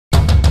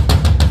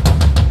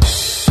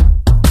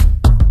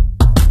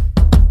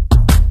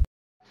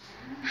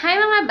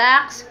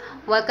Baks!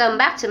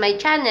 Welcome back to my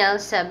channel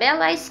sa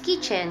Bella's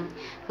Kitchen.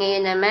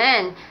 Ngayon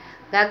naman,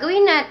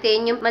 gagawin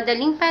natin yung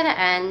madaling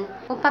paraan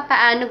kung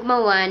paano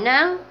gumawa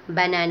ng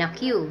banana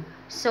Q.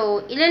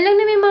 So, ilan lang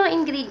naman yung mga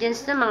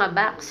ingredients ng mga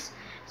Baks.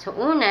 So,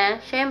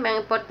 una, syempre,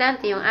 ang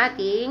importante yung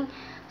ating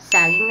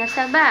saging na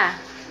saba.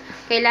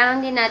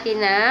 Kailangan din natin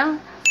ng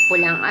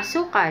pulang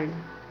asukal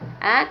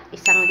at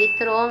 1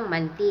 litrong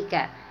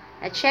mantika.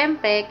 At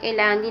syempre,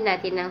 kailangan din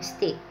natin ng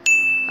stick.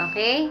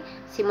 Okay?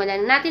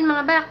 Simulan natin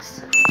mga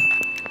Baks.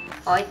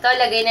 O, ito,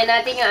 lagay na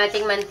natin yung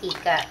ating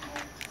mantika.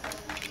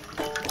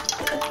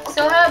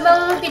 So,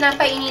 habang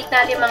pinapainit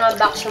natin mga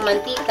Baks yung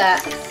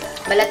mantika,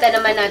 balatan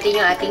naman natin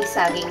yung ating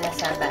saging na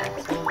saba.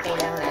 So,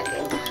 kailangan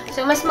natin.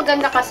 So, mas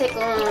maganda kasi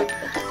kung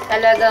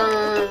talagang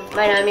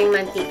maraming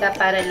mantika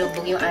para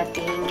lubog yung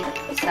ating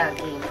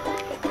saging.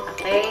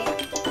 Okay?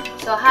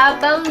 So,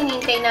 habang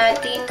hinintay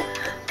natin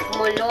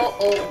kumulo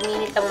o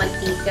uminit ang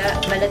mantika,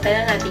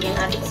 balatan na natin yung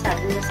ating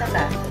saging na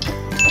saba.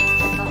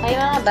 Okay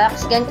mga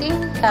Baks, ganito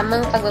yung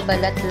tamang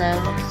pagbabalat ng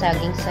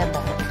saging saba.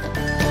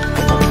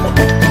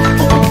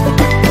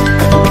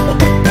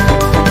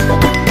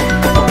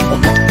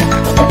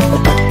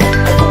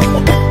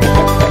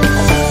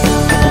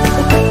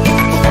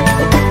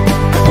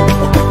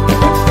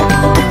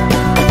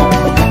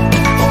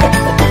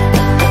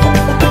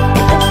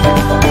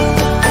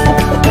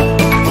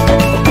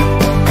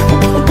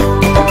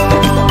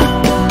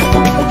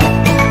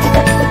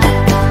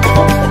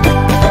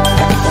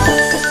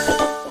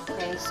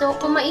 So,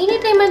 kung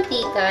mainit ay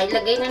mantika,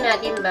 ilagay na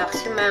natin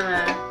Baks yung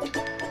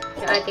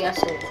ating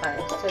asukal.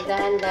 So,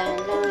 dahan-dahan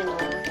lang ano.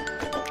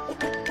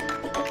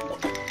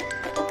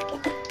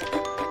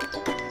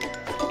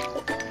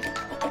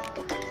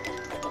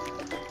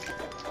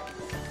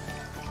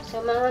 So,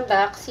 mga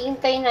Baks,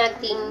 hintayin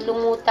natin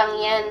lumutang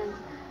yan.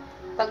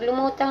 Pag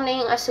lumutang na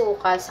yung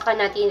asukal, saka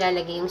natin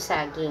ilalagay yung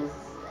saging.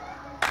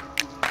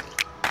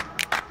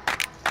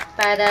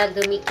 Para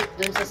dumikit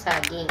dun sa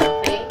saging.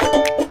 Okay?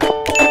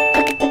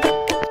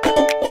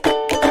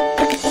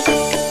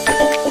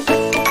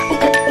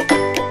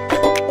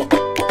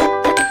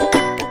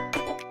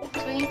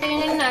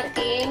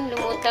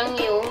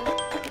 Yung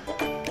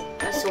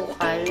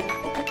asukal.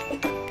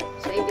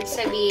 So, ibig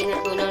sabihin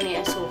na tunaw na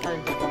yung asukal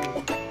doon.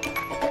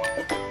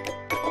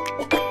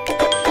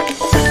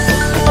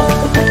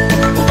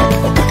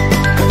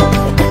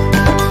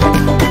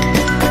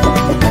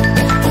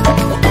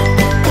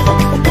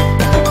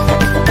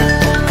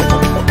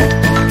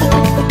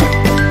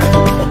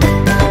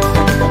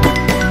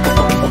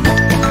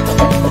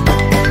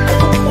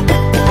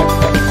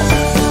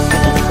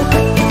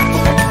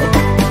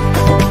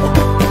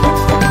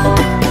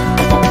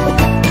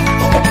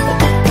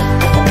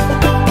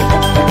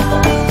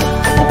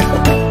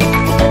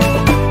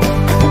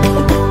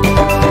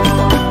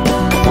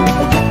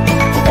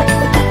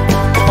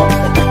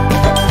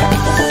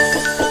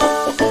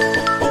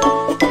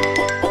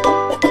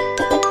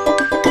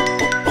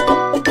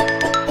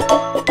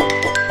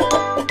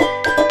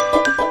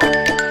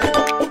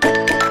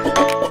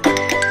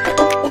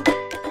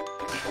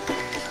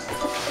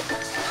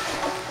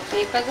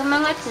 Pag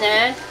umangat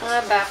na, mga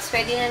Baks,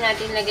 pwede na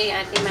natin lagay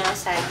ang ating mga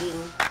saging.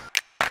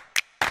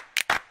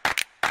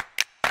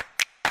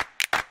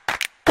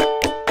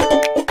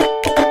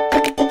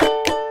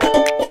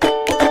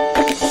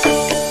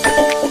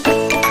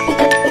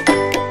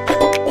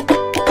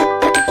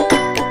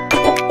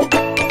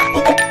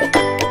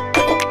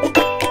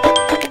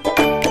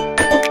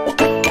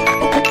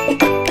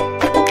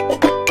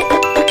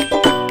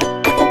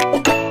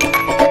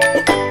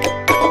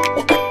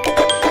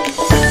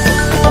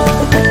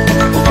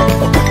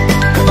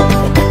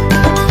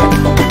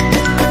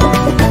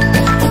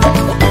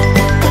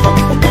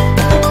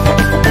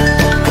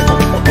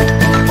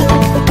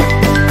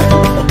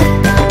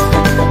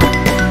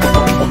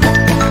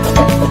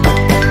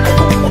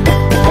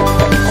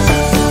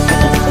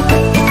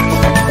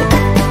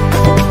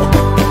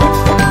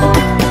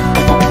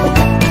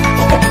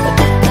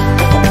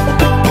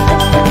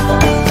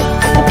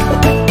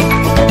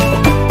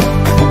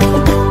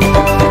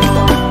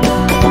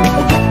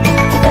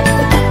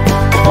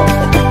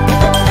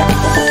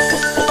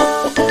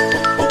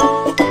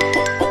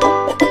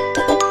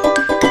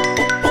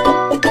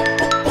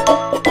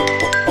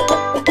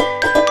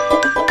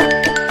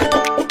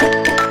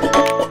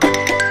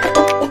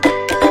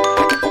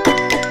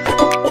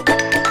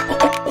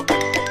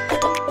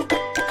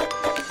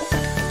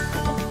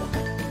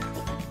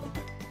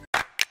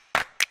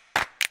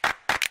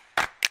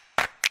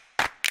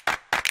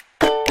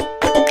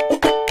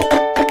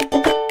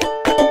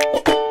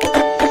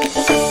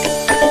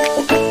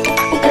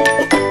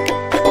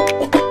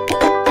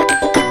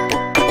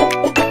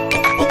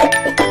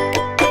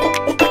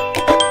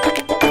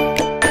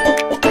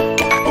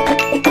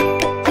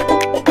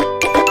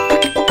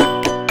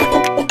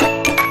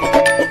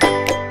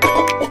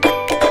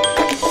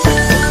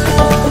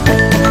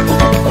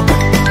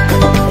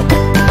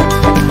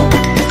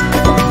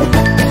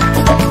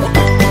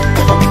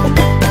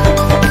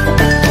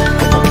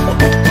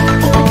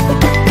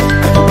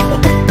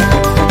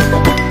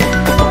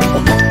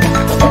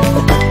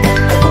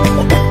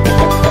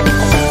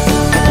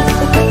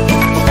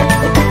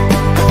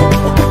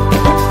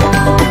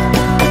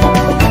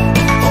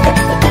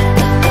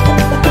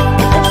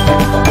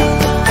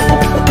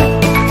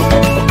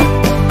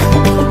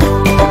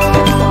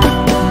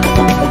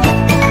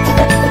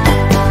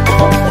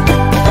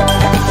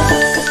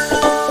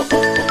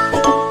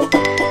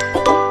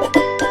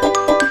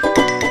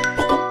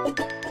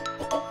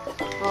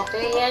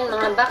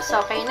 mga box,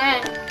 okay na.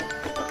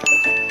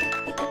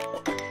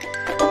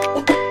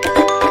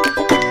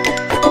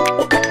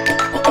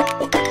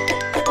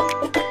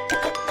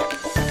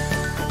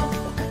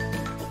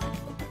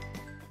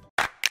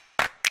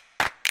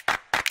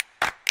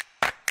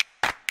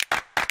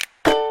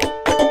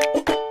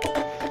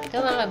 Ito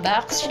mga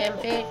box,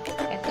 syempre,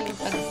 ito yung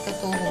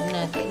pagtutuhog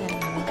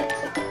natin.